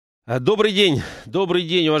Добрый день,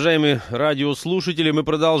 уважаемые радиослушатели. Мы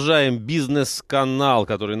продолжаем бизнес-канал,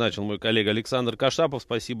 который начал мой коллега Александр Кашапов.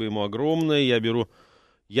 Спасибо ему огромное. Я беру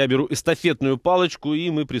эстафетную палочку, и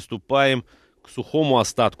мы приступаем к сухому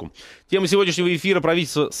остатку. Тема сегодняшнего эфира: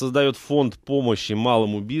 правительство создает фонд помощи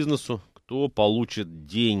малому бизнесу. Кто получит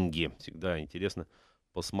деньги? Всегда интересно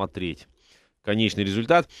посмотреть конечный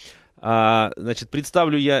результат. Значит,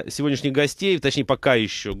 представлю я сегодняшних гостей, точнее, пока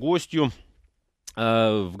еще гостью.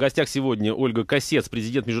 В гостях сегодня Ольга Косец,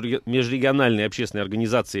 президент межрегиональной общественной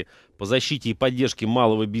организации по защите и поддержке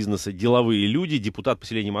малого бизнеса «Деловые, люди», депутат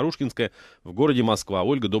поселения Марушкинское в городе Москва.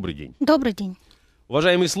 Ольга, добрый день. Добрый день.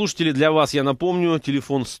 Уважаемые слушатели, для вас я напомню: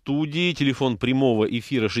 телефон студии, телефон прямого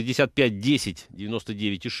эфира 65 10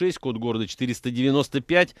 99 6, код города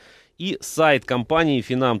 495, и сайт компании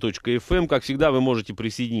finam.fm. Как всегда, вы можете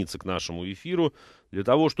присоединиться к нашему эфиру для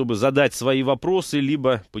того, чтобы задать свои вопросы,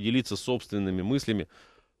 либо поделиться собственными мыслями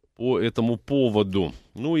по этому поводу.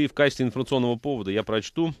 Ну и в качестве информационного повода я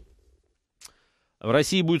прочту. В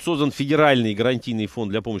России будет создан федеральный гарантийный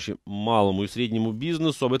фонд для помощи малому и среднему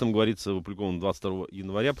бизнесу. Об этом говорится в опубликованном 22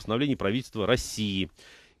 января постановлении правительства России.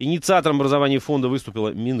 Инициатором образования фонда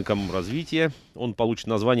выступило Минэкономразвитие. Он получит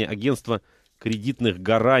название «Агентство кредитных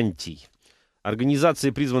гарантий».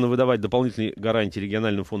 Организации призваны выдавать дополнительные гарантии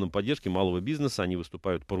региональным фондам поддержки малого бизнеса. Они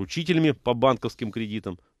выступают поручителями по банковским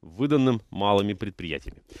кредитам, выданным малыми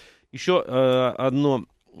предприятиями. Еще одну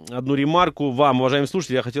ремарку вам, уважаемые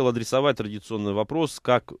слушатели, я хотел адресовать традиционный вопрос: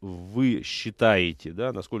 как вы считаете,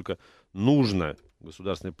 да, насколько нужна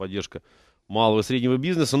государственная поддержка малого и среднего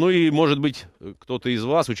бизнеса? Ну и, может быть, кто-то из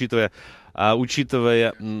вас, учитывая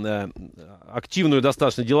активную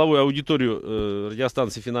достаточно деловую аудиторию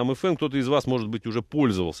радиостанции Финам ФМ, кто-то из вас, может быть, уже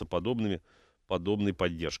пользовался подобной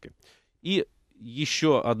поддержкой. И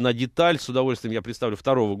еще одна деталь. С удовольствием я представлю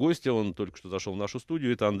второго гостя. Он только что зашел в нашу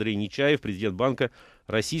студию. Это Андрей Нечаев, президент банка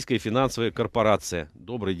 «Российская Финансовая Корпорация».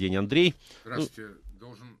 Добрый день, Андрей. Здравствуйте.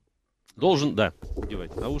 Должен, да.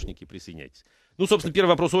 Одевайте наушники и присоединяйтесь. Ну, собственно, первый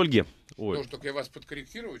вопрос Ольге. Должен только я вас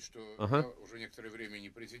подкорректировать, что я уже некоторое время не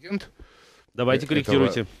президент. Давайте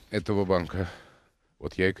корректируйте. Этого банка.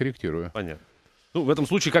 Вот я и корректирую. Понятно. Ну, в этом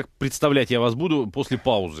случае, как представлять я вас буду после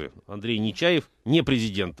паузы? Андрей Нечаев, не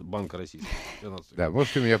президент Банка Российской Финансовой. Да,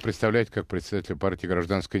 можете меня представлять как председателя партии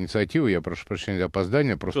 «Гражданская инициатива». Я прошу прощения за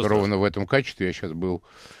опоздание. Просто ровно в этом качестве я сейчас был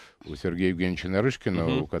у Сергея Евгеньевича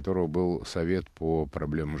Нарышкина, у которого был совет по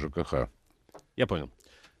проблемам ЖКХ. Я понял.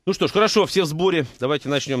 Ну что ж, хорошо, все в сборе. Давайте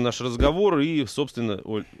начнем наш разговор. И, собственно,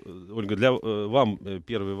 Ольга, для вам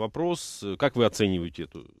первый вопрос. Как вы оцениваете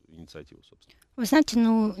эту инициативу, собственно? Вы знаете,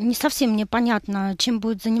 не совсем мне понятно, чем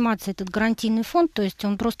будет заниматься этот гарантийный фонд. То есть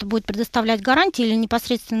он просто будет предоставлять гарантии или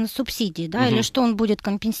непосредственно субсидии, да, или что он будет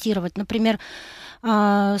компенсировать? Например,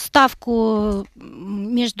 ставку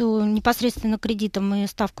между непосредственно кредитом и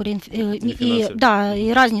ставку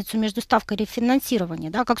и разницу между ставкой рефинансирования,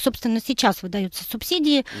 да, как, собственно, сейчас выдаются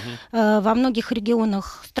субсидии во многих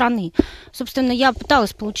регионах страны. Собственно, я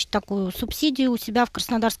пыталась получить такую субсидию у себя в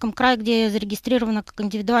Краснодарском крае, где я зарегистрирована как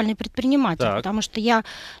индивидуальный предприниматель, потому что я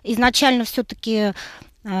изначально все-таки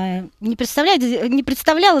не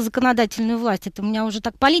представляла законодательную власть. Это у меня уже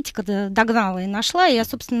так политика догнала и нашла, и я,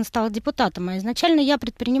 собственно, стала депутатом. А изначально я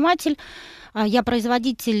предприниматель, я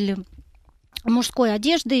производитель мужской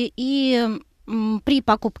одежды, и при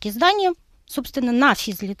покупке здания, собственно, на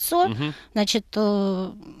физлицо, значит,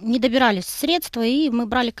 не добирались средства, и мы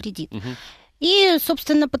брали кредит. И,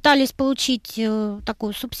 собственно, пытались получить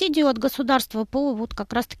такую субсидию от государства по вот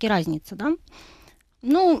как раз-таки разнице, да.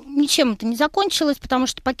 Ну, ничем это не закончилось, потому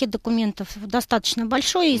что пакет документов достаточно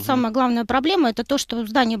большой, и самая главная проблема – это то, что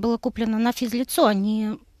здание было куплено на физлицо, а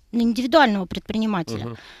не на индивидуального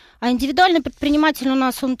предпринимателя. А индивидуальный предприниматель у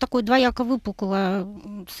нас, он такое двояко выпуклое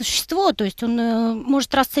существо, то есть он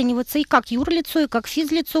может расцениваться и как юрлицо, и как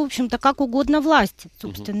физлицо, в общем-то, как угодно власти,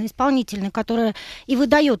 собственно, исполнительной, которая и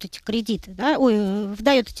выдает эти кредиты, да,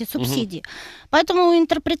 выдает эти субсидии. Поэтому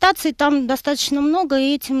интерпретаций там достаточно много,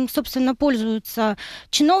 и этим, собственно, пользуются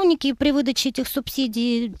чиновники при выдаче этих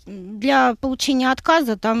субсидий. Для получения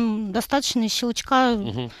отказа там достаточно щелчка,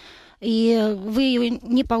 и вы ее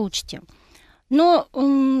не получите. Но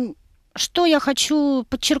что я хочу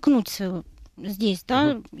подчеркнуть здесь,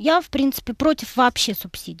 да, я, в принципе, против вообще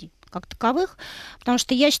субсидий как таковых, потому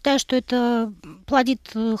что я считаю, что это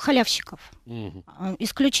плодит халявщиков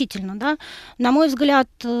исключительно, да. На мой взгляд,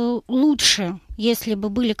 лучше, если бы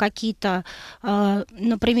были какие-то,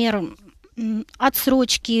 например,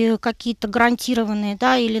 отсрочки какие-то гарантированные,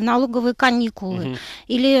 да, или налоговые каникулы,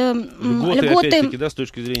 или льготы, опять-таки, да, с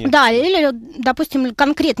точки зрения... Да, или, допустим,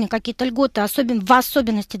 конкретные какие-то льготы, в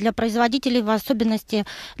особенности для производителей, в особенности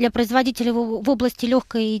для производителей в области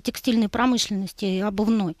легкой и текстильной промышленности, и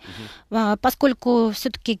обувной. Поскольку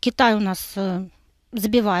все-таки Китай у нас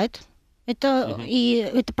забивает это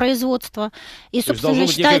производство. И, собственно, должно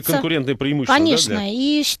быть считается, некое конкурентное преимущество. Конечно, да,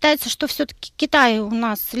 и считается, что все-таки Китай у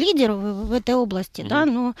нас лидер в этой области, да,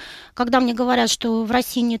 но когда мне говорят, что в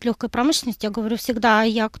России нет легкой промышленности, я говорю всегда, а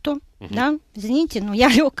я кто? Да, извините, но я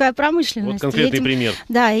легкая промышленность. Вот конкретный пример.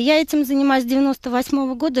 Да, и я этим занимаюсь с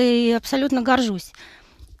 98 года и абсолютно горжусь.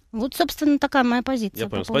 Вот, собственно, такая моя позиция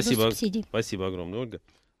по поводу субсидий. Спасибо огромное, Ольга.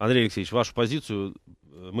 Андрей Алексеевич, вашу позицию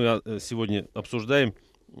мы сегодня обсуждаем.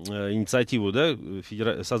 Инициативу, да,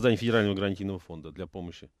 создания федерального гарантийного фонда для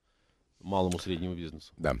помощи малому и среднему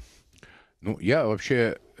бизнесу. Да. Ну, я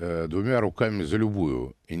вообще двумя руками за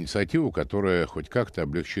любую инициативу, которая хоть как-то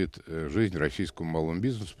облегчит жизнь российскому малому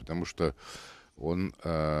бизнесу, потому что он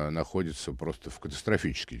находится просто в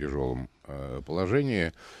катастрофически тяжелом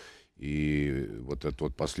положении. И вот этот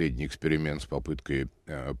вот последний эксперимент с попыткой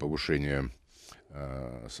повышения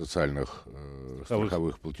социальных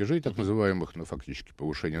страховых платежей, так называемых, но фактически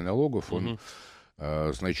повышение налогов, он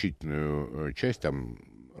значительную часть, там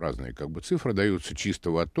разные как бы цифры даются,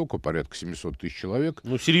 чистого оттока, порядка 700 тысяч человек.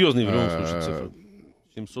 Ну, серьезные в любом случае цифры.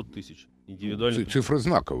 700 тысяч. Индивидуально. Цифры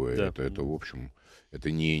знаковые. Да. Это, в общем,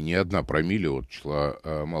 это не одна промилле от числа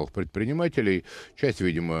малых предпринимателей. Часть,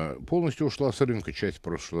 видимо, полностью ушла с рынка, часть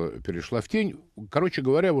просто перешла в тень. Короче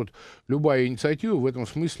говоря, вот любая инициатива в этом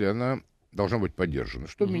смысле, она должна быть поддержана.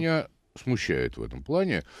 Что меня смущает в этом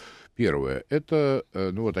плане? Первое, это,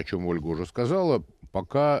 ну вот о чем Ольга уже сказала,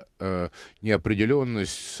 пока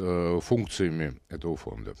неопределенность с функциями этого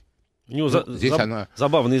фонда. У него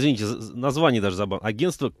забавно, извините, название даже забавно.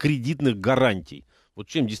 Агентство кредитных гарантий. Вот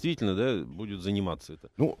чем действительно, да, будет заниматься это?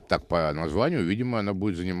 Ну, так по названию, видимо, она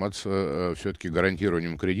будет заниматься все-таки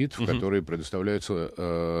гарантированием кредитов, которые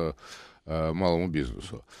предоставляются малому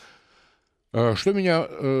бизнесу. Что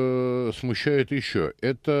меня смущает еще,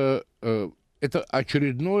 это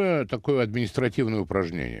очередное такое административное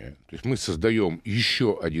упражнение. То есть мы создаем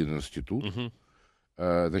еще один институт,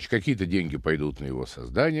 значит, какие-то деньги пойдут на его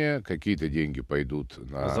создание, какие-то деньги пойдут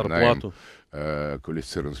на зарплату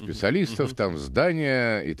квалифицированных специалистов, там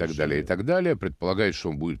здания и так далее, и так далее. Предполагает, что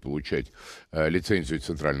он будет получать лицензию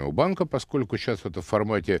Центрального банка, поскольку сейчас это в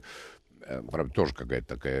формате, правда, тоже какая-то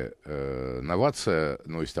такая новация,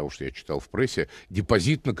 но из того, что я читал в прессе,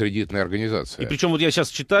 депозитно-кредитная организация. И причем вот я сейчас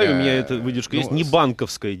читаю, у меня эта выдержка есть, не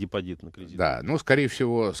банковская депозитно-кредитная. Да, ну, скорее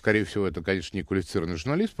всего, это, конечно, не квалифицированный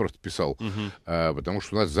журналист просто писал, потому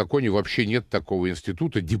что у нас в законе вообще нет такого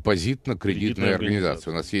института депозитно-кредитная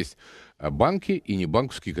организация. У нас есть банки и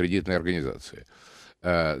небанковские кредитные организации.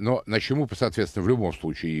 Но на чему, соответственно, в любом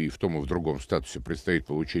случае и в том и в другом статусе предстоит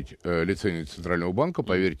получить лицензию Центрального банка.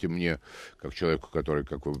 Поверьте мне, как человеку, который,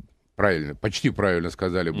 как вы почти правильно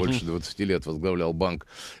сказали, больше 20 лет возглавлял банк,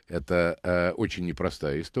 это очень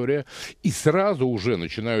непростая история. И сразу уже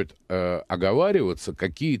начинают оговариваться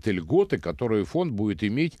какие-то льготы, которые фонд будет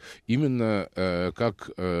иметь именно как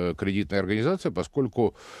кредитная организация,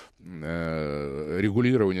 поскольку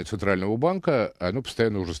регулирование Центрального банка, оно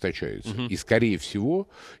постоянно ужесточается. И, скорее всего,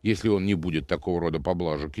 если он не будет такого рода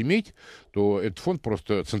поблажек иметь, то этот фонд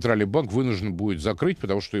просто Центральный банк вынужден будет закрыть,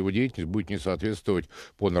 потому что его деятельность будет не соответствовать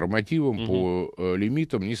по нормативам, по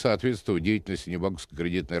лимитам, не соответствовать деятельности небанковской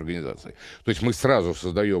кредитной организации. То есть мы сразу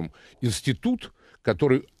создаем институт,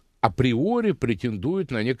 который априори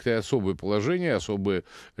претендует на некоторые особые положения, особые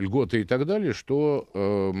льготы и так далее, что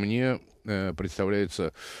мне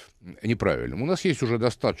представляется неправильным. У нас есть уже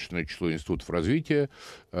достаточное число институтов развития,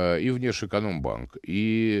 и Внешэкономбанк,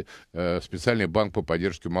 и специальный банк по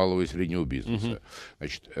поддержке малого и среднего бизнеса.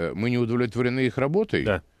 Значит, мы не удовлетворены их работой?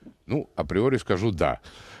 Да. Ну, априори скажу «да».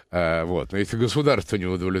 Вот. Но если государство не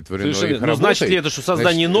удовлетворено их работой... Но значит ли это, что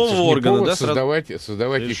создание нового органа... Да, создавать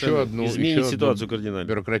еще одну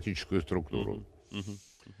бюрократическую структуру.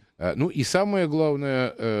 Ну и самое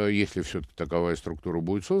главное, если все-таки таковая структура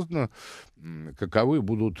будет создана, каковы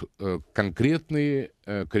будут конкретные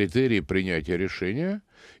критерии принятия решения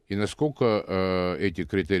и насколько эти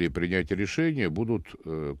критерии принятия решения будут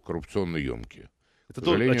коррупционно емкие. Это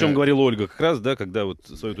то, о чем говорила Ольга как раз, да, когда вот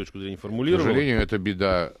свою точку зрения формулировала. К сожалению, это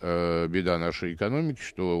беда нашей экономики,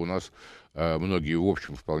 что у нас многие, в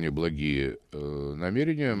общем, вполне благие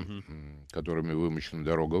намерения, которыми вымощена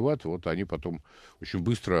дорога в ад, вот они потом очень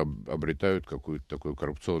быстро обретают какую-то такую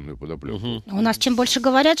коррупционную подоплеку. У нас чем больше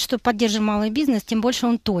говорят, что поддержим малый бизнес, тем больше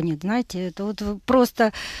он тонет, знаете. Это вот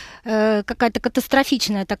просто какая-то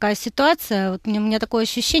катастрофичная такая ситуация. Вот у меня такое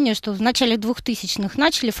ощущение, что в начале 2000-х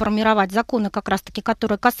начали формировать законы, как раз-таки,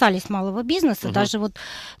 которые касались малого бизнеса, даже вот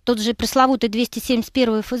тот же пресловутый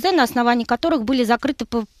 271 ФЗ, на основании которых были закрыты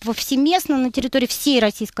повсеместно на территории всей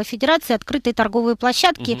Российской Федерации открытые торговые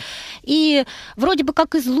площадки. И вроде бы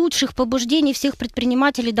как из лучших побуждений всех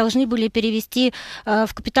предпринимателей должны были перевести в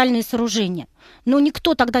капитальные сооружения. Но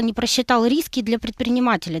никто тогда не просчитал риски для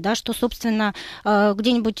предпринимателей, да, что, собственно,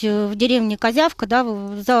 где-нибудь в деревне Козявка, да,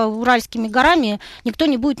 за Уральскими горами никто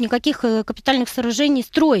не будет никаких капитальных сооружений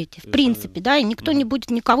строить, в принципе, да, и никто не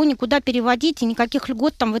будет никого никуда переводить и никаких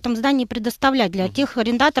льгот там в этом здании предоставлять для тех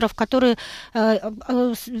арендаторов, которые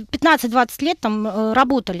 15-20 лет там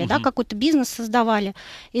работали, да, какой-то бизнес создавали.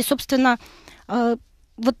 И, собственно,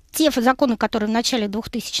 вот те законы, которые в начале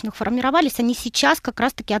 2000-х формировались, они сейчас как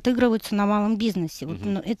раз-таки отыгрываются на малом бизнесе. Вот,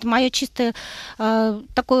 это мое чистое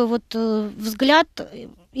такой вот взгляд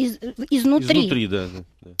изнутри. Да.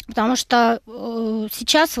 Потому что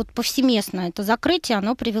сейчас вот повсеместно это закрытие,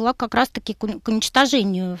 оно привело как раз-таки к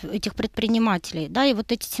уничтожению этих предпринимателей. Да, и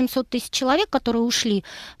вот эти 700 тысяч человек, которые ушли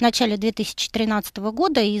в начале 2013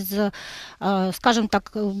 года из, скажем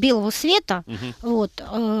так, белого света, вот,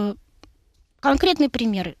 конкретный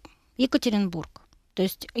пример. Екатеринбург. То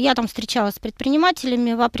есть я там встречалась с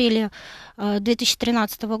предпринимателями в апреле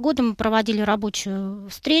 2013 года. Мы проводили рабочую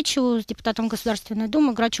встречу с депутатом Государственной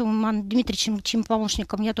Думы Грачевым Иваном Дмитриевичем, чьим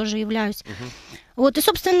помощником я тоже являюсь. Вот, и,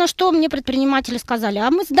 собственно, что мне предприниматели сказали?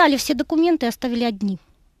 А мы сдали все документы и оставили одни.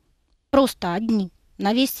 Просто одни.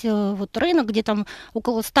 На весь вот рынок, где там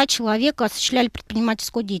около 100 человек осуществляли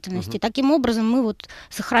предпринимательскую деятельность. И таким образом мы вот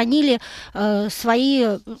сохранили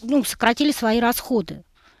сократили свои расходы.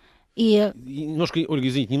 И немножко, Ольга,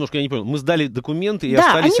 извините, немножко я не понял. Мы сдали документы и да,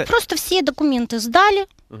 остались... они просто все документы сдали,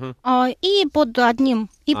 и под одним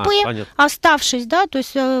ИП, оставшись, да, то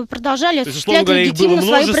есть продолжали осуществлять легитимно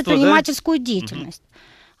свою предпринимательскую деятельность.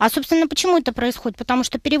 А, собственно, почему это происходит? Потому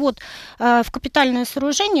что перевод в капитальное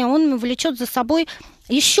сооружение, он влечет за собой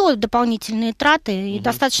еще дополнительные траты, и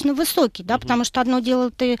достаточно высокие, да, потому что одно дело,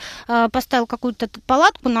 ты поставил какую-то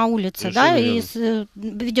палатку на улице, да, и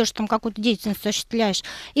ведешь там какую-то деятельность, осуществляешь,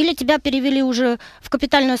 или тебя перевели уже в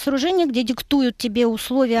капитальное сооружение, где диктуют тебе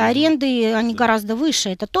условия аренды, и они гораздо выше.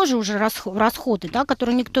 Это тоже уже расходы, да,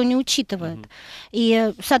 которые никто не учитывает.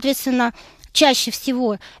 И, соответственно, чаще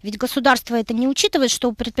всего, ведь государство это не учитывает, что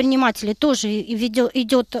у предпринимателей тоже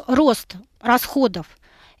идет рост расходов.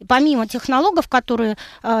 И помимо тех налогов, которые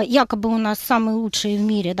якобы у нас самые лучшие в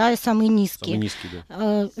мире, да, и самые низкие,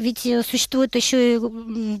 ведь существует еще и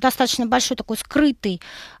достаточно большой такой скрытая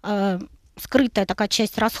такая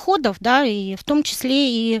часть расходов, да, и в том числе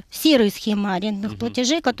и серые схемы арендных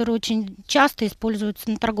платежей, которые очень часто используются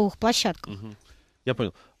на торговых площадках. Я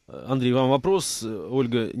понял. Андрей, вам вопрос.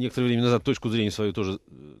 Ольга некоторое время назад точку зрения свою тоже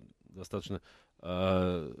достаточно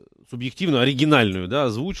субъективную, оригинальную, да,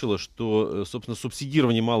 озвучила, что, собственно,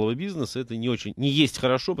 субсидирование малого бизнеса это не есть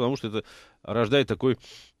хорошо, потому что это рождает такой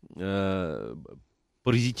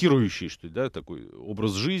паразитирующий, что ли, да, такой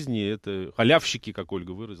образ жизни, это халявщики, как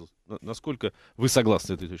Ольга выразилась. Насколько вы согласны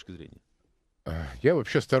с этой точкой зрения? Я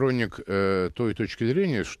вообще сторонник той точки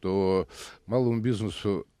зрения, что малому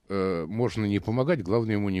бизнесу можно не помогать,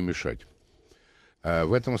 главное ему не мешать.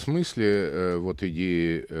 В этом смысле вот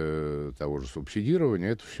идеи того же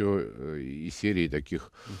субсидирования это все из серии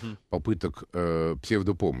таких попыток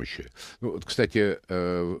псевдопомощи. Ну, вот, кстати,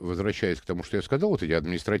 возвращаясь к тому, что я сказал, вот эти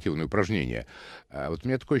административные упражнения, вот у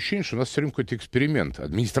меня такое ощущение, что у нас все время какой-то эксперимент,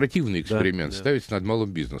 административный эксперимент ставится над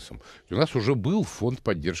малым бизнесом. У нас уже был фонд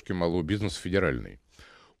поддержки малого бизнеса федеральный.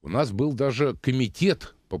 У нас был даже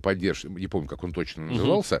комитет по поддержке, не помню, как он точно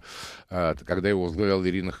назывался, когда его возглавляла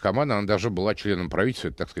Ирина Хакаман, она даже была членом правительства,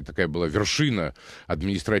 это, так сказать, такая была вершина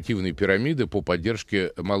административной пирамиды по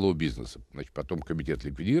поддержке малого бизнеса. Значит, потом комитет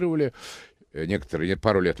ликвидировали,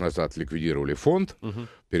 пару лет назад ликвидировали фонд,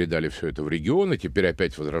 передали все это в регионы, теперь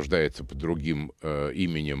опять возрождается под другим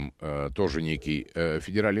именем тоже некий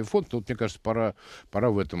федеральный фонд. Тут, мне кажется, пора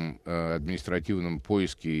в этом административном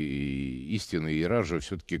поиске истины и ража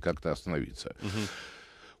все-таки как-то остановиться.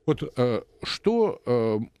 Вот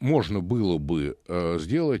что можно было бы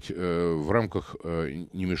сделать в рамках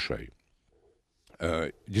 «Не мешай»?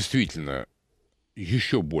 Действительно,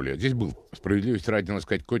 еще более. Здесь был, справедливости ради, надо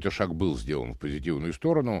сказать, какой-то шаг был сделан в позитивную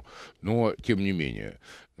сторону, но тем не менее,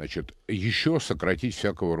 значит, еще сократить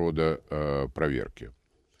всякого рода проверки.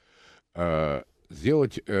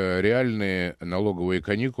 сделать реальные налоговые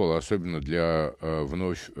каникулы, особенно для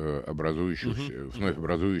вновь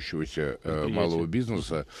образующегося малого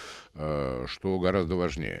бизнеса, что гораздо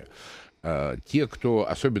важнее.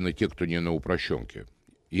 Особенно те, кто не на упрощенке.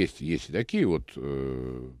 Есть и такие вот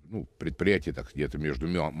предприятия, так где-то между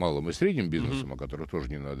малым и средним бизнесом, о которых тоже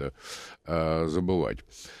не надо забывать.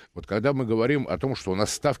 Вот когда мы говорим о том, что у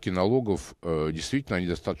нас ставки налогов, действительно, они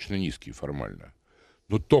достаточно низкие формально.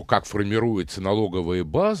 Но то, как формируется налоговая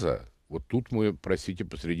база, вот тут мы, простите,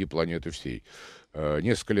 посреди планеты всей.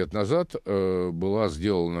 Несколько лет назад была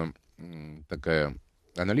сделана такая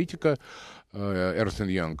аналитика, Ernst &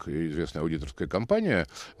 Young, известная аудиторская компания,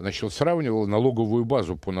 значит, сравнивала налоговую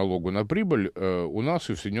базу по налогу на прибыль у нас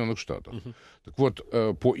и в Соединенных Штатах. Так вот,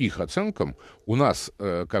 по их оценкам, у нас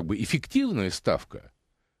как бы эффективная ставка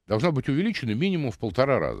должна быть увеличена минимум в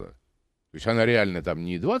 1,5 раза. То есть она реально там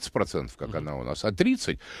не 20%, как она у нас, а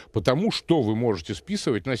 30%, потому что вы можете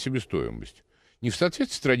списывать на себестоимость. Не в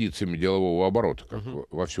соответствии с традициями делового оборота, как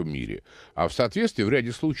во всем мире, а в соответствии, в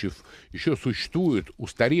ряде случаев, еще существуют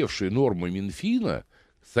устаревшие нормы Минфина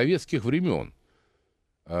советских времен.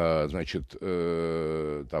 Значит,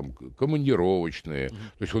 там, командировочные.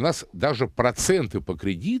 То есть у нас даже проценты по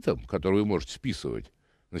кредитам, которые вы можете списывать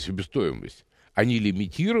на себестоимость, они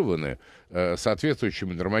лимитированы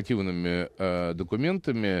соответствующими нормативными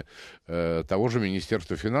документами того же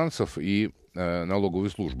Министерства финансов и налоговой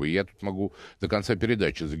службы. И я тут могу до конца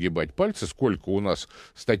передачи загибать пальцы, сколько у нас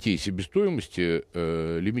статей себестоимости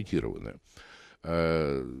лимитированы.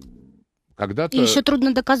 Когда-то... И еще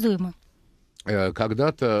трудно доказуемо.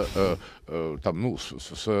 Когда-то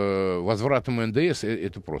с возвратом НДС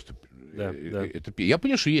это просто... Да. Я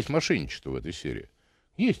понимаю, что есть мошенничество в этой серии.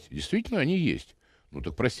 Есть, действительно, они есть. Ну,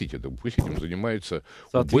 так простите, пусть этим занимаются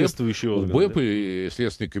соответствующие органы, УБЭП и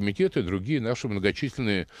Следственный комитет и другие наши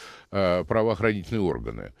многочисленные правоохранительные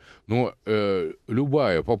органы. Но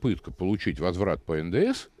любая попытка получить возврат по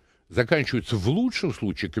НДС заканчивается в лучшем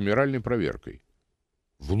случае камеральной проверкой.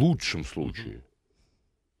 В лучшем случае.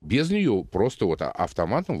 Без нее просто вот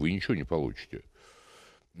автоматом вы ничего не получите.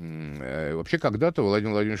 Вообще, когда-то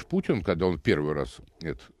Владимир Владимирович Путин, когда он первый раз...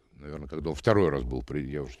 Наверное, когда он второй раз был,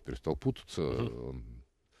 я уже перестал путаться,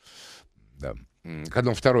 когда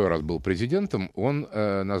он второй раз был президентом, он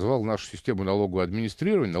назвал нашу систему налогового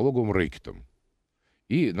администрирования налоговым рэкетом.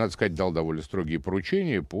 И, надо сказать, дал довольно строгие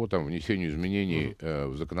поручения по внесению изменений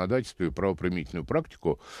в законодательство и правоприменительную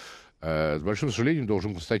практику. С большим сожалением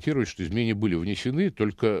должен констатировать, что изменения были внесены,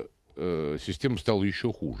 только система стала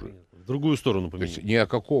еще хуже. В другую сторону поменять. То есть ни о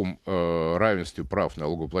каком равенстве прав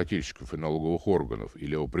налогоплательщиков и налоговых органов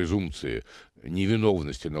или о презумпции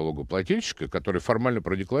невиновности налогоплательщика, которая формально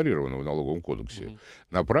продекларирована в налоговом кодексе,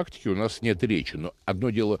 на практике у нас нет речи. Но одно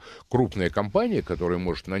дело крупная компания, которая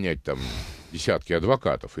может нанять там десятки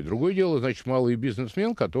адвокатов, и другое дело, значит, малый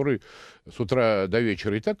бизнесмен, который с утра до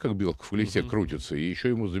вечера и так, как белка в колесе, крутится, и еще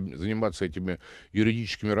ему заниматься этими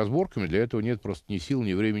юридическими разборками, для этого нет просто ни сил,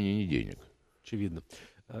 ни времени, ни денег. Очевидно.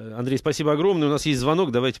 Андрей, спасибо огромное. У нас есть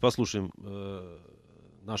звонок. Давайте послушаем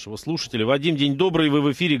нашего слушателя. Вадим, день добрый. Вы в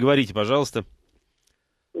эфире. Говорите, пожалуйста.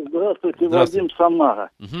 Здравствуйте, Вадим, Самара.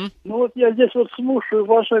 Ну вот я здесь вот слушаю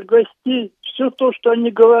ваших гостей. Все то, что они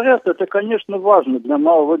говорят, это, конечно, важно для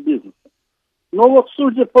малого бизнеса. Но вот,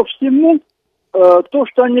 судя по всему, то,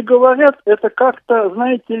 что они говорят, это как-то,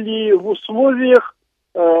 знаете ли, в условиях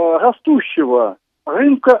растущего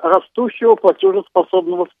рынка, растущего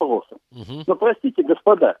платежеспособного спроса. Но простите,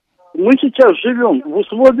 господа, мы сейчас живем в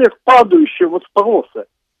условиях падающего спроса.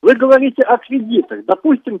 Вы говорите о кредитах.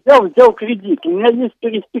 Допустим, я взял кредит, у меня есть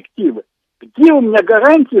перспективы. Где у меня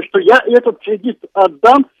гарантия, что я этот кредит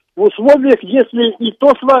отдам в условиях, если и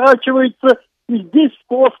то сворачивается, и здесь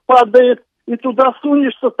спрос падает, и туда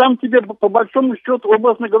сунешься, там тебе по большому счету,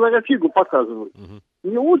 образно говоря, фигу показывают.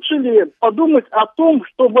 Не лучше ли подумать о том,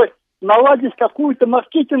 чтобы наладить какую-то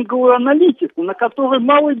маркетинговую аналитику, на которой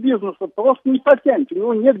малый бизнес просто не потянет, у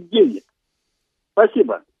него нет денег.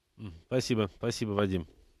 Спасибо. Спасибо, Вадим.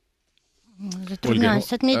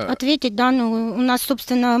 Затрудняюсь ответить, да, у нас,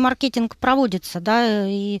 собственно, маркетинг проводится, да,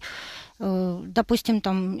 и, допустим,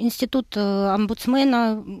 там, институт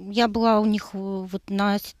омбудсмена, я была у них вот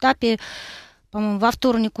на сетапе, по-моему, во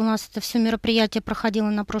вторник у нас это все мероприятие проходило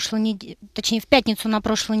на прошлой неделе, точнее, в пятницу на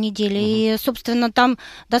прошлой неделе. И, собственно, там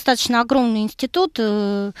достаточно огромный институт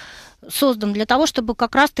создан для того, чтобы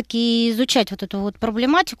как раз-таки изучать вот эту вот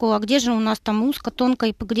проблематику, а где же у нас там узко, тонко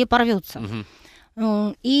и где порвется.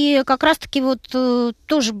 И как раз-таки вот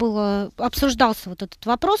тоже обсуждался вот этот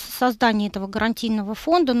вопрос о создании этого гарантийного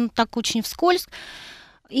фонда, ну, так очень вскользь.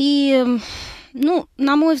 И, ну,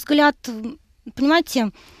 на мой взгляд,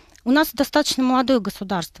 понимаете, у нас достаточно молодое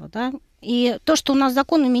государство, да, и то, что у нас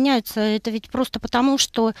законы меняются, это ведь просто потому,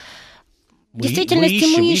 что в действительности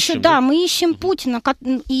мы ищем путь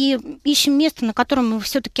и ищем место, на котором мы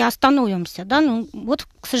все-таки остановимся, да, ну вот,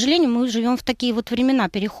 к сожалению, мы живем в такие вот времена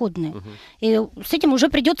переходные, и с этим уже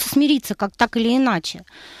придется смириться, как так или иначе.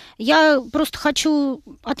 Я просто хочу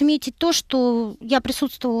отметить то, что я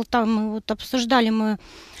присутствовала там, вот обсуждали мы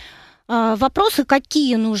вопросы,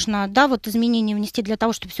 какие нужно, да, вот изменения внести для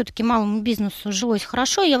того, чтобы все-таки малому бизнесу жилось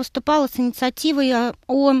хорошо. Я выступала с инициативой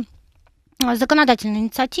о законодательной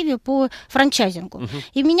инициативе по франчайзингу.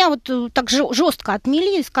 И меня вот так жестко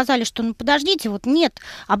отмели и сказали, что ну подождите, вот нет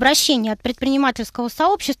обращения от предпринимательского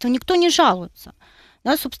сообщества, никто не жалуется.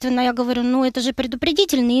 Да, собственно, я говорю, ну это же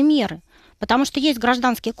предупредительные меры. Потому что есть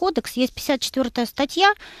Гражданский кодекс, есть 54-я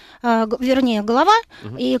статья, вернее, глава,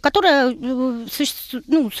 и которая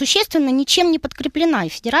существенно ничем не подкреплена. И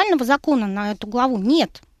федерального закона на эту главу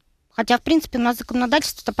нет. Хотя, в принципе, у нас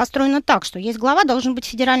законодательство построено так, что есть глава, должен быть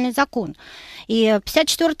федеральный закон. И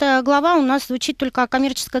 54-я глава у нас звучит только о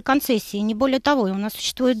коммерческой концессии, не более того. И у нас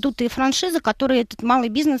существуют дутые франшизы, которые этот малый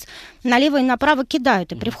бизнес налево и направо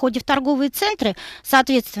кидают. И при входе в торговые центры,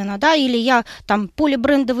 соответственно, да, или я там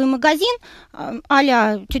полибрендовый магазин,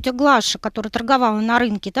 а-ля тетя Глаша, которая торговала на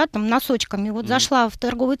рынке, да, там носочками, вот зашла в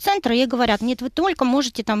торговый центр, и ей говорят, нет, вы только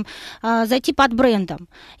можете там зайти под брендом.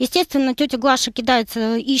 Естественно, тетя Глаша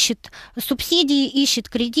кидается, ищет субсидии, ищет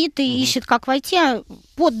кредиты, ищет, как войти,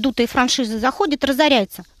 под дутой франшизы заходит,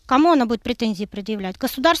 разоряется. Кому она будет претензии предъявлять?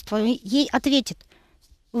 Государство ей ответит.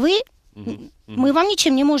 Мы вам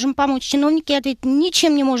ничем не можем помочь. Чиновники ответят,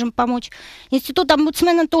 ничем не можем помочь. Институт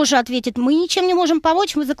омбудсмена тоже ответит, мы ничем не можем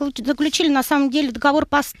помочь, мы заключили на самом деле договор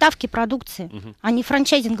поставки продукции, а не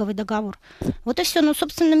франчайзинговый договор. Вот и все. Ну,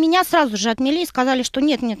 собственно, меня сразу же отмели и сказали, что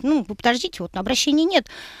нет, ну, вы подождите, вот обращений нет.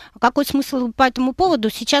 Какой смысл по этому поводу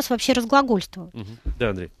сейчас вообще разглагольствовать? Да,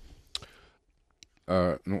 Андрей.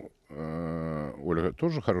 Ольга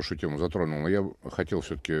тоже хорошую тему затронула, но я хотел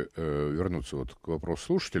все-таки вернуться вот к вопросу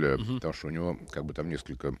слушателя, потому что у него как бы там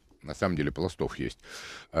несколько, на самом деле, пластов есть.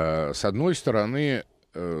 С одной стороны,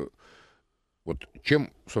 вот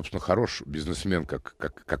чем, собственно, хорош бизнесмен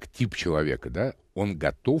как тип человека, да, он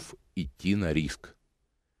готов идти на риск.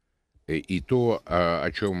 И то, о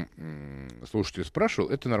чем слушатель спрашивал,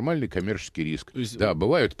 это нормальный коммерческий риск. Есть, да,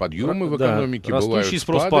 бывают подъемы в экономике, растущий бывают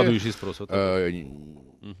спрос, спады. падающий спрос. Вот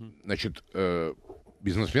Значит,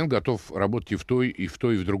 бизнесмен готов работать и в той, и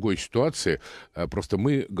в другой ситуации. Просто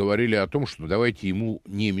мы говорили о том, что давайте ему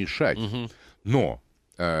не мешать. Но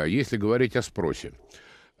если говорить о спросе,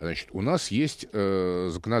 значит, у нас есть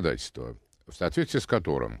законодательство, в соответствии с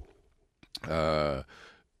которым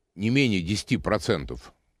не менее 10%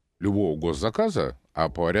 любого госзаказа, а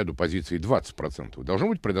по ряду позиций 20%, должно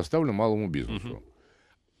быть предоставлено малому бизнесу.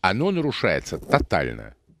 Оно нарушается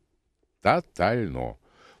тотально. Тотально.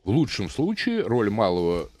 В лучшем случае роль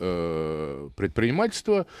малого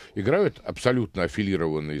предпринимательства играют абсолютно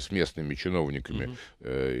аффилированные с местными чиновниками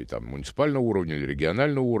там, муниципального уровня или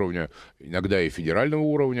регионального уровня, иногда и федерального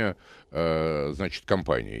уровня, значит,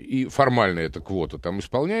 компании. И формально эта квота там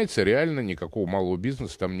исполняется, реально никакого малого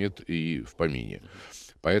бизнеса там нет и в помине.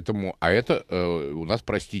 Поэтому, а это у нас,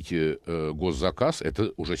 простите, госзаказ,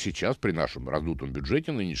 это уже сейчас при нашем раздутом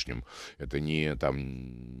бюджете нынешнем, это не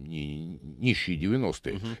нищие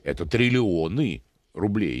 90-е, это триллионы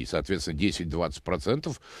рублей, и, соответственно,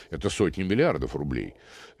 10-20% это сотни миллиардов рублей.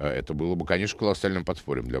 Это было бы, конечно, колоссальным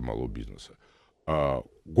подспорьем для малого бизнеса.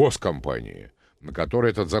 Госкомпании, на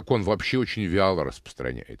которые этот закон вообще очень вяло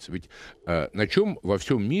распространяется. Ведь на чем во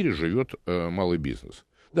всем мире живет малый бизнес?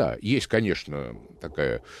 Да, есть, конечно,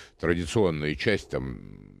 такая традиционная часть,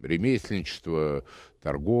 там, ремесленничество,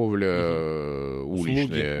 торговля,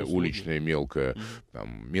 уличная мелкая,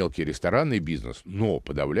 там, мелкий ресторанный бизнес, но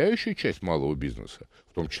подавляющая часть малого бизнеса,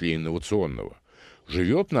 в том числе и инновационного,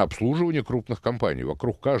 живет на обслуживании крупных компаний.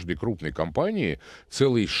 Вокруг каждой крупной компании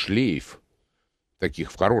целый шлейф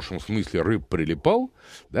таких в хорошем смысле рыб прилипал,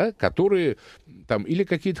 да, которые там или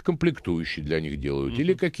какие-то комплектующие для них делают,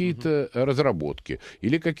 или какие-то разработки,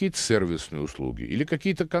 или какие-то сервисные услуги, или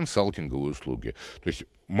какие-то консалтинговые услуги. То есть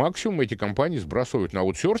максимум эти компании сбрасывают на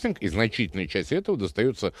аутсорсинг, и значительная часть этого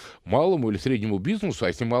достается малому или среднему бизнесу, а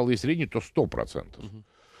если малый и средний, то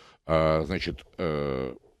 100%. Значит,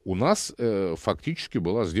 у нас фактически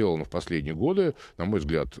была сделана в последние годы, на мой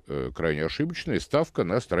взгляд, крайне ошибочная ставка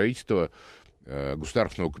на строительство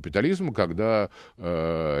государственного капитализма, когда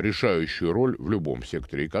решающую роль в любом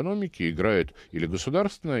секторе экономики играет или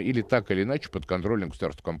государственная, или так или иначе подконтрольная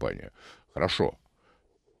государственная компания. Хорошо.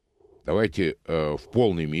 Давайте в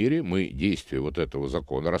полной мере мы действия вот этого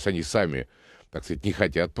закона, раз они сами так сказать, не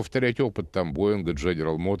хотят повторять опыт там Боинга,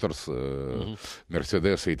 General Motors,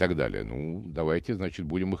 Мерседеса и так далее. Ну, давайте, значит,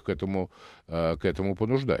 будем их к этому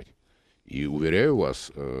понуждать. И уверяю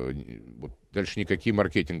вас, вот дальше никакие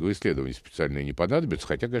маркетинговые исследования специальные не понадобятся,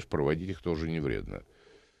 хотя, конечно, проводить их тоже не вредно.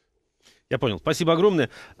 Я понял. Спасибо огромное.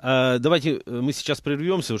 Давайте мы сейчас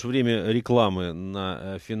прервемся, уж время рекламы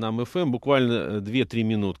на Финам.ФМ. Буквально 2-3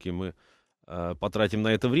 минутки мы потратим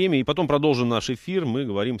на это время, и потом продолжим наш эфир. Мы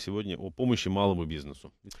говорим сегодня о помощи малому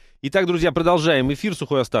бизнесу. Итак, друзья, продолжаем эфир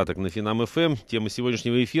 «Сухой остаток» на Финам.ФМ. Тема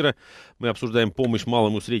сегодняшнего эфира. Мы обсуждаем помощь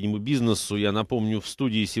малому и среднему бизнесу. Я напомню, в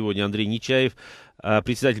студии сегодня Андрей Нечаев,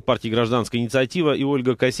 председатель партии «Гражданская инициатива», и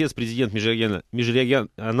Ольга Косец, президент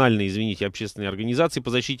межрегиональной, общественной организации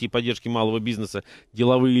по защите и поддержке малого бизнеса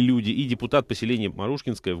 «Деловые люди», и депутат поселения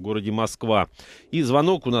Марушкинское в городе Москва. И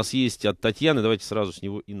звонок у нас есть от Татьяны. Давайте сразу с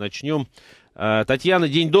него и начнем. Татьяна,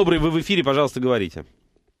 день добрый, вы в эфире, пожалуйста, говорите.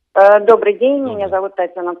 Добрый день, меня зовут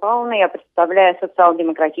Татьяна Павловна, я представляю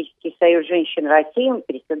Социал-демократический союз женщин России,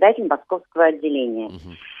 председатель Московского отделения.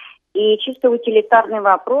 И чисто утилитарный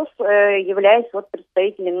вопрос, являюсь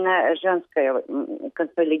представителем женской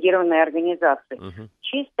консолидированной организации.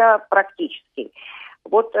 Чисто практически.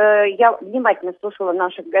 Я внимательно слушала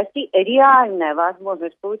наших гостей. Реальная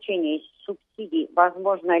возможность получения субсидий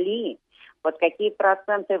возможно ли? Какие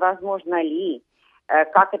проценты возможно ли,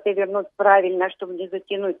 как это вернуть правильно, чтобы не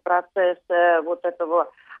затянуть процесс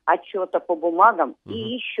этого отчета по бумагам.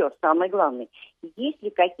 И еще самое главное, есть ли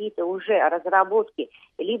какие-то уже разработки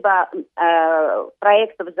либо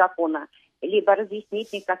проектов закона, либо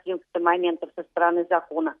разъяснительных каких-то моментов со стороны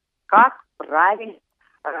закона, как правильно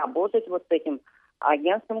работать с этим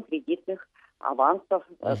агентством кредитных авансов,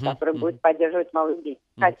 который будет поддерживать малый бизнес.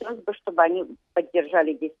 Хотелось бы, чтобы они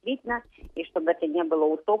поддержали действительно, и чтобы это не было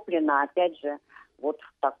утоплено, опять же, в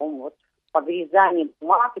таком погрязании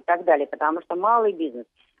бумаг и так далее. Потому что малый бизнес,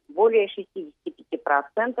 более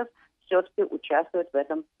 65% все-таки участвуют в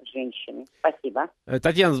этом женщины. Спасибо.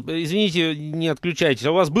 Татьяна, извините, не отключайтесь.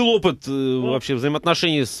 А у вас был опыт вообще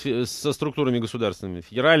взаимоотношений со структурами государственными,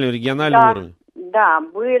 федеральным, региональным уровнем? Да,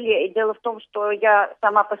 были. И дело в том, что я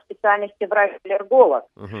сама по специальности врач-аллерголог.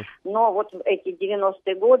 Но эти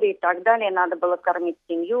 90-е годы и так далее, надо было кормить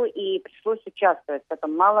семью, и пришлось участвовать в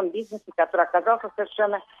этом малом бизнесе, который оказался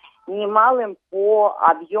совершенно немалым по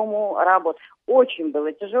объему работ. Очень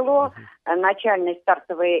было тяжело. Начальный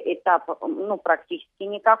стартовый этап, практически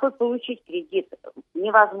никакой. Получить кредит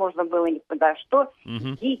невозможно было ни подо что.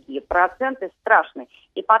 Дикие проценты, страшные.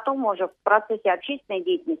 И потом уже в процессе общественной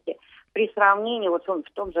деятельности при сравнении, в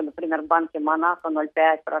том же, например, банке Монако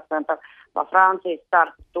 0,5%, во Франции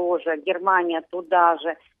старт тоже, Германия туда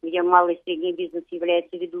же, где малый и средний бизнес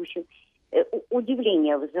является ведущим.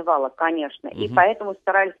 Удивление вызывало, конечно, и поэтому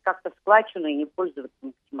старались как-то складчину и не пользоваться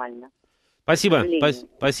максимально. Спасибо.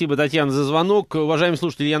 Спасибо, Татьяна, за звонок. Уважаемые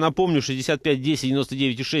слушатели, я напомню, 65 10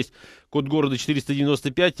 99 6, код города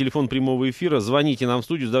 495, телефон прямого эфира. Звоните нам в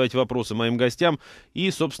студию, задавайте вопросы моим гостям и,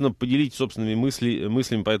 собственно, поделитесь собственными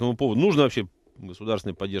мыслями по этому поводу. Нужна вообще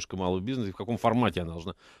государственная поддержка малого бизнеса, в каком формате она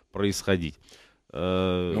должна происходить?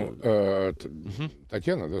 Татьяна,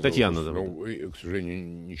 да? Татьяна, да. К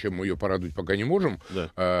сожалению, ничем мы ее порадовать пока не можем,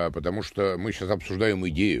 потому что мы сейчас обсуждаем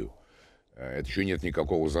идею. Это еще нет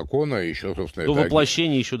никакого закона, еще, собственно, до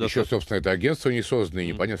воплощения еще, собственно, это агентство не создано, и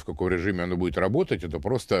непонятно, в каком режиме оно будет работать. Это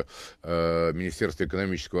просто Министерство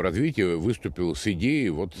экономического развития выступило с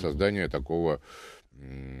идеей создания такого,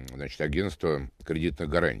 агентства кредитных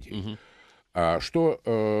гарантий. А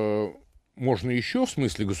что можно еще в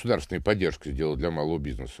смысле государственной поддержки сделать для малого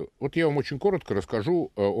бизнеса? Я вам очень коротко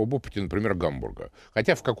расскажу об опыте, например, Гамбурга.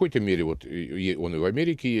 Хотя в какой-то мере, он и в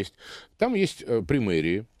Америке есть. Там есть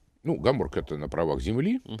примерии. Гамбург — это на правах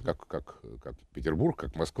земли, как Петербург,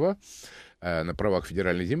 как Москва, на правах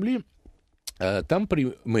федеральной земли. Там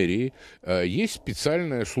при мэрии есть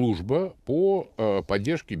специальная служба по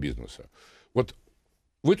поддержке бизнеса.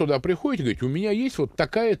 Вы туда приходите, говорите, у меня есть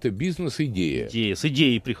такая-то бизнес-идея. С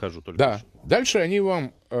идеей прихожу только. Да. Дальше они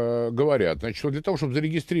вам говорят, для того, чтобы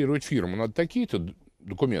зарегистрировать фирму, надо такие-то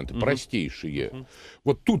документы, простейшие.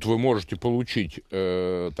 Тут вы можете получить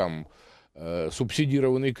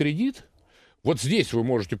субсидированный кредит. Здесь вы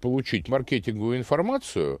можете получить маркетинговую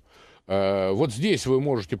информацию. Здесь вы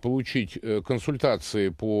можете получить консультации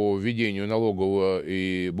по ведению налогового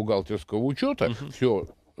и бухгалтерского учета. Все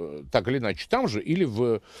так или иначе там же или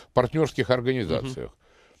в партнерских организациях.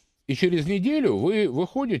 И через неделю вы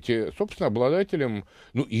выходите, собственно, обладателем,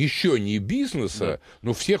 еще не бизнеса,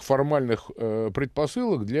 но всех формальных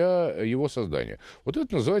предпосылок для его создания. Это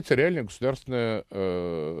называется реальная государственная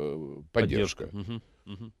поддержка.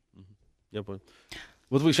 Я понял.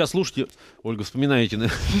 Вот вы сейчас слушаете, Ольга, вспоминаете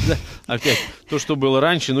опять то, что было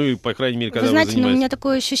раньше, ну и, по крайней мере, когда вы занимаетесь. Вы знаете, у меня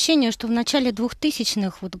такое ощущение, что в начале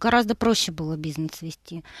 2000-х вот гораздо проще было бизнес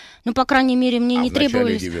вести. Ну, по крайней мере, мне не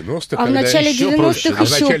требовались... А в начале 90-х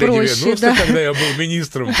еще проще. Да. Когда я был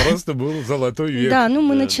министром, просто был золотой век. Да, ну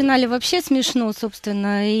мы начинали вообще смешно,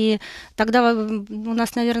 собственно, и тогда у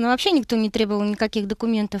нас, наверное, вообще никто не требовал никаких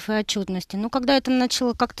документов и отчетности. Но когда это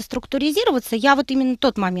начало как-то структуризироваться, я вот именно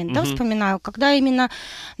тот момент, да, вспоминаю, когда именно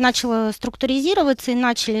начало структуризироваться и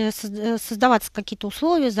начали создаваться какие-то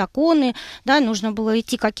условия, законы, да, нужно было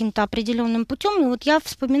идти каким-то определенным путем. И вот я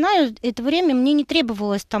вспоминаю это время, мне не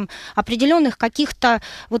требовалось там определенных каких-то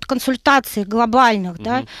вот консультаций глобальных,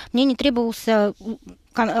 да, мне не требовался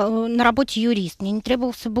на работе юрист, мне не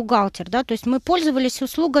требовался бухгалтер, да, то есть мы пользовались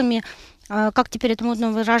услугами, как теперь это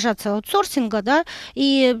модно выражаться, аутсорсинга, да,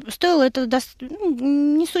 и стоило это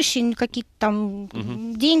несущие какие-то там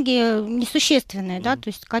деньги, несущественные, да, то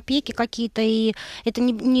есть копейки какие-то, и это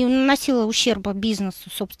не наносило ущерба бизнесу,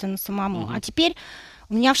 собственно, самому. А теперь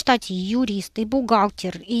у меня в штате и юрист, и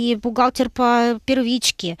бухгалтер по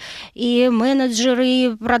первичке, и менеджеры,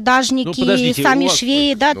 и продажники, и сами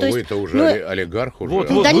швеи, да, то есть... Вы-то уже олигарх уже.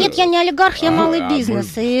 Да нет, я не олигарх, я малый бизнес.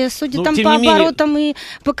 И судя там по оборотам и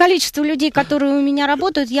по количеству людей, которые у меня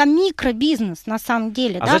работают, я микробизнес на самом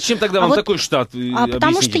деле. А зачем тогда вам такой штат?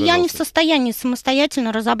 Потому что я не в состоянии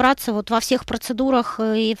самостоятельно разобраться вот во всех процедурах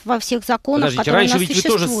и во всех законах, которые у нас существуют.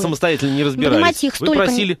 Раньше ведь вы тоже самостоятельно не разбирались. Понимаете, их столько...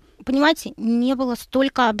 просили... Понимаете, не было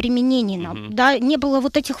столько обременений нам, да, не было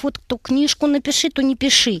вот этих вот, то книжку напиши, то не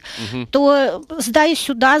пиши, то сдай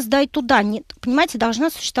сюда, сдай туда. Нет, понимаете,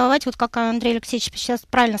 должна существовать, вот как Андрей Алексеевич сейчас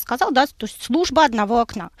правильно сказал, да, то есть служба одного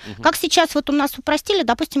окна. Как сейчас вот у нас упростили,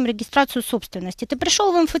 допустим, регистрацию собственности. Ты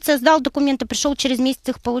пришел в МФЦ, сдал документы, пришел через месяц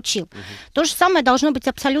их получил. То же самое должно быть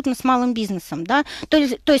абсолютно с малым бизнесом, да, то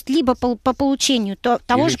есть либо по получению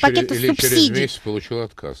того же пакета субсидий. Или через месяц получил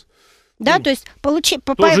отказ. Да, то есть по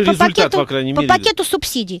пакету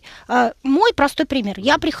субсидий. Мой простой пример.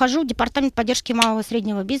 Я прихожу в департамент поддержки малого и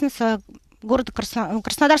среднего бизнеса города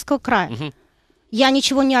Краснодарского края. Я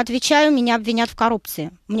ничего не отвечаю, меня обвинят в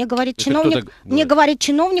коррупции. Мне говорит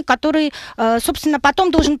чиновник, который, собственно,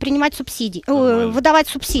 потом должен принимать субсидии, выдавать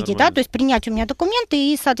субсидии, да, то есть принять у меня документы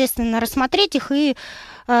и, соответственно, рассмотреть их и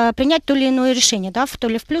принять то или иное решение, да, то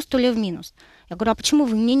ли в плюс, то ли в минус. Я говорю, а почему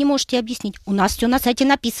вы мне не можете объяснить? У нас все на сайте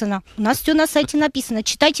написано.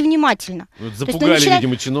 Читайте внимательно. Запугали,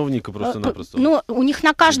 видимо, чиновника просто-напросто. Ну, у них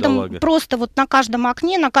на каждом, просто вот на каждом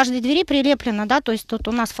окне, на каждой двери прилеплено, да, то есть тут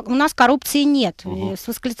у нас коррупции нет, с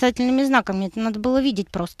восклицательными знаками, это надо было видеть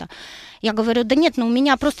просто. Я говорю, да нет, у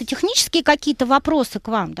меня просто технические какие-то вопросы к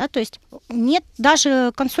вам, да, то есть нет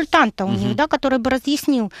даже консультанта у них, да, который бы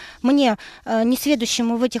разъяснил мне,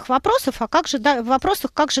 несведущему в этих вопросах, как же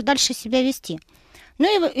дальше себя вести.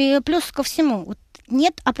 Ну и плюс ко всему, вот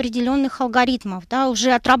нет определенных алгоритмов, да,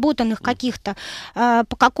 уже отработанных каких-то,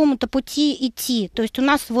 по какому-то пути идти. То есть у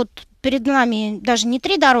нас вот перед нами даже не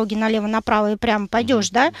 3 дороги налево, направо и прямо пойдешь,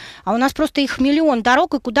 да, а у нас просто их миллион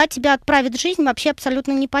дорог, и куда тебя отправит жизнь, вообще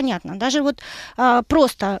абсолютно непонятно. Даже вот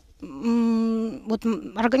просто вот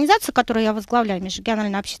организация, которую я возглавляю,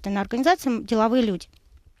 межрегиональная общественная организация «Деловые люди»,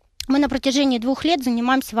 мы на протяжении 2 лет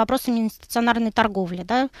занимаемся вопросами институциональной торговли,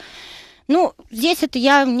 да. Ну, здесь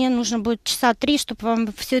мне нужно будет часа 3, чтобы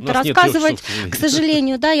вам все это рассказывать. К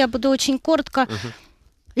сожалению, да, я буду очень коротко.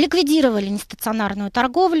 Ликвидировали нестационарную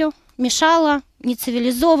торговлю, мешало,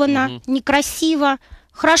 нецивилизованно, некрасиво.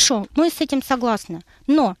 Хорошо, мы с этим согласны.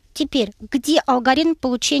 Но теперь, где алгоритм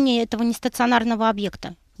получения этого нестационарного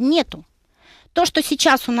объекта? Нету. То, что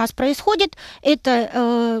сейчас у нас происходит,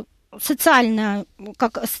 это социальные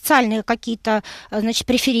какие-то, значит,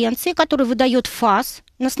 преференции, которые выдает ФАС.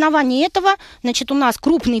 На основании этого, значит, у нас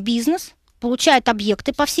крупный бизнес получает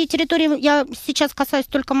объекты по всей территории. Я сейчас касаюсь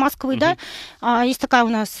только Москвы, да. Есть такая у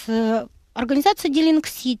нас организация Деловые,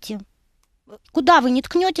 люди. Куда вы не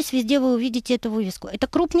ткнетесь, везде вы увидите эту вывеску. Это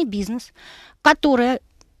крупный бизнес, который,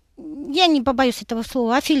 я не побоюсь этого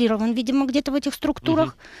слова, аффилирован, видимо, где-то в этих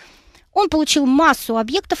структурах. Он получил массу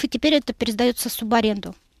объектов, и теперь это пересдается в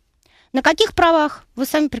субаренду. На каких правах, вы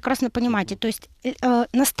сами прекрасно понимаете. То есть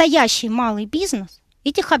настоящий малый бизнес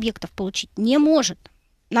этих объектов получить не может.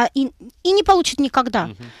 И не получит никогда.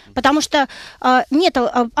 Потому что нет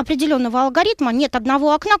определенного алгоритма, нет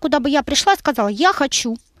одного окна, куда бы я пришла и сказала, я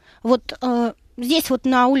хочу вот здесь вот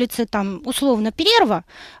на улице там условно Перерва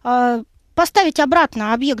поставить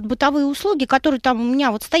обратно объект бытовые услуги, который там у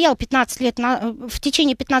меня вот стоял 15 лет, в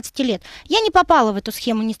течение 15 лет. Я не попала в эту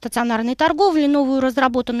схему нестационарной торговли, новую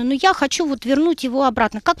разработанную, но я хочу вот вернуть его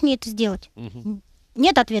обратно. Как мне это сделать?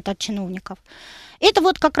 Нет ответа от чиновников. Это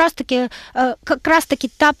вот как раз-таки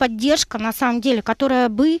та поддержка, на самом деле, которая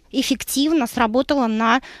бы эффективно сработала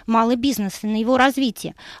на малый бизнес и на его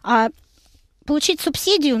развитие. А получить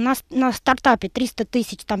субсидию на стартапе 300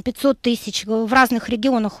 тысяч, там 500 тысяч, в разных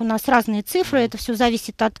регионах у нас разные цифры, это все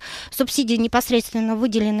зависит от субсидий, непосредственно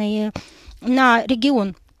выделенной на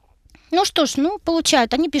регион. Ну что ж,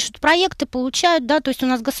 получают, они пишут проекты, получают, да, то есть у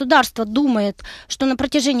нас государство думает, что на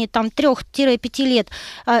протяжении там 3-5 лет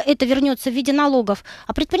это вернется в виде налогов,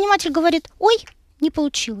 а предприниматель говорит, ой, не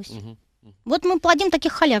получилось. Вот мы плодим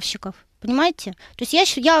таких халявщиков, понимаете? То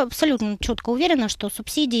есть я абсолютно четко уверена, что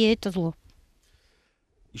субсидии это зло.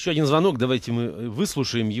 Еще один звонок, давайте мы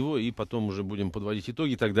выслушаем его и потом уже будем подводить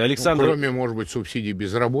итоги. Тогда Александр... кроме, может быть, субсидий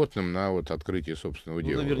безработным на вот открытие собственного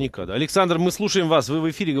дела. Наверняка, да. Александр, мы слушаем вас, вы в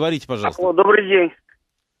эфире, говорите, пожалуйста. Алло, добрый день.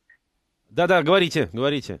 Да, говорите.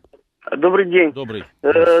 Добрый день. Добрый.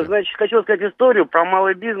 Значит, хочу сказать историю про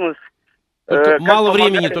малый бизнес. Мало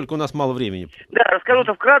времени, только у нас мало времени. Да,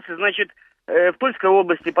 расскажу-то вкратце. Значит, в Тульской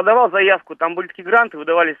области подавал заявку, там были такие гранты,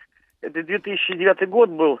 выдавались, это 2009 год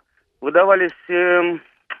был, выдавались...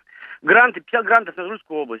 гранты, 50 грантов на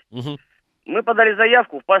Тульскую область. Угу. Мы подали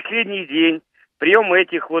заявку в последний день приема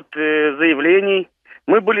этих вот заявлений.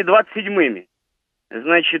 Мы были 27-ми.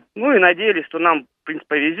 Значит, и надеялись, что нам, в принципе,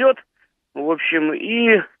 повезет. В общем,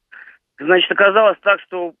 и, значит, оказалось так,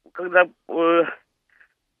 что когда,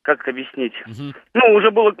 как это объяснить, уже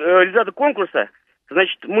был результат конкурса,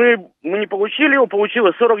 значит, мы не получили его,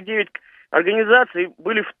 получилось 49 организаций,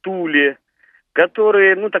 были в Туле,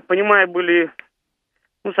 которые, так понимаю, были...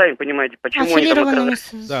 сами понимаете, почему они там...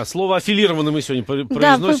 Да, слово аффилированным мы сегодня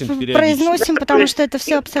произносим. Произносим, потому что это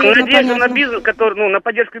все абсолютно понятно. Надежда на бизнес, на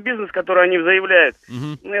поддержку бизнеса, который они заявляют,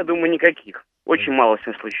 я думаю, никаких. Очень мало в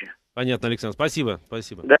этом случае. Понятно, Александр, спасибо.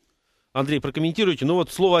 Да. Андрей, прокомментируйте.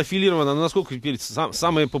 Слово аффилировано, насколько теперь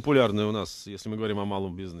самое популярное у нас, если мы говорим о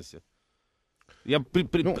малом бизнесе? Я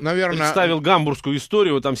представил гамбургскую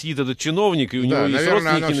историю, там сидит этот чиновник, и у него есть родственники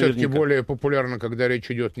наверное, оно все-таки наверняка. более популярно, когда речь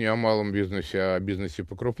идет не о малом бизнесе, а о бизнесе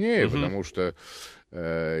покрупнее, потому что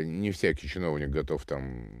не всякий чиновник готов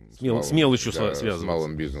там смело еще связываться с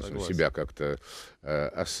малым бизнесом себя как-то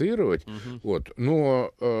ассоциировать.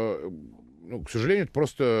 Но, к сожалению, это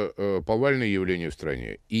просто повальное явление в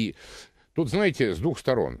стране. И тут, знаете, с двух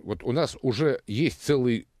сторон. Вот у нас уже есть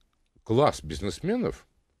целый класс бизнесменов,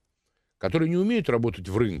 которые не умеют работать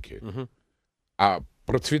в рынке, а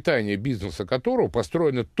процветание бизнеса которого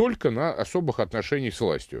построено только на особых отношениях с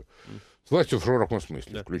властью. С властью в широком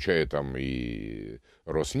смысле, включая там и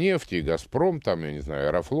Роснефть, и Газпром, там, я не знаю,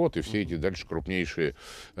 Аэрофлот, и все эти дальше крупнейшие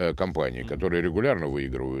компании, которые регулярно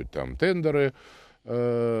выигрывают там тендеры,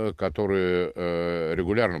 которые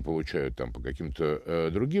регулярно получают там по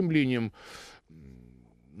каким-то другим линиям.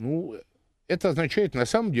 Это означает, на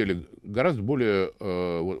самом деле, гораздо более...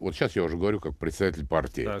 Вот сейчас я уже говорю как представитель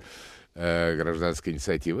партии гражданской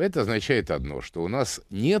инициативы. Это означает одно, что у нас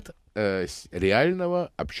нет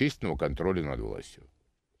реального общественного контроля над властью.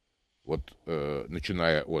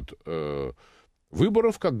 Начиная от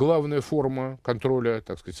выборов, как главная форма контроля,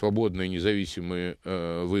 так сказать, свободные, независимые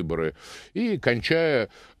выборы, и кончая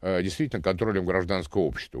действительно контролем гражданского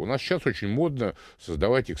общества. У нас сейчас очень модно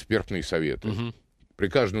создавать экспертные советы. При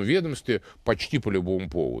каждом ведомстве почти по любому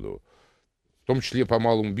поводу. В том числе по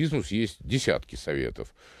малому бизнесу есть десятки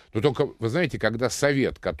советов. Но только, вы знаете, когда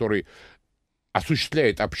совет, который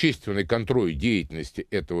осуществляет общественный контроль деятельности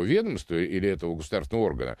этого ведомства или этого государственного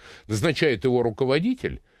органа, назначает его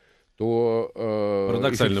руководитель, то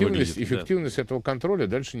эффективность этого контроля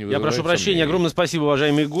дальше не вызывает. Я прошу прощения, огромное спасибо,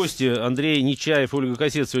 уважаемые гости. Андрей Нечаев и Ольга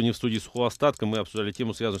Косец сегодня в студии «Сухого остатка». Мы обсуждали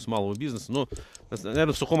тему, связанную с малым бизнесом. Но,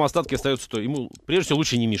 наверное, в сухом остатке остается, что ему, прежде всего,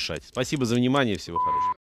 лучше не мешать. Спасибо за внимание, всего хорошего.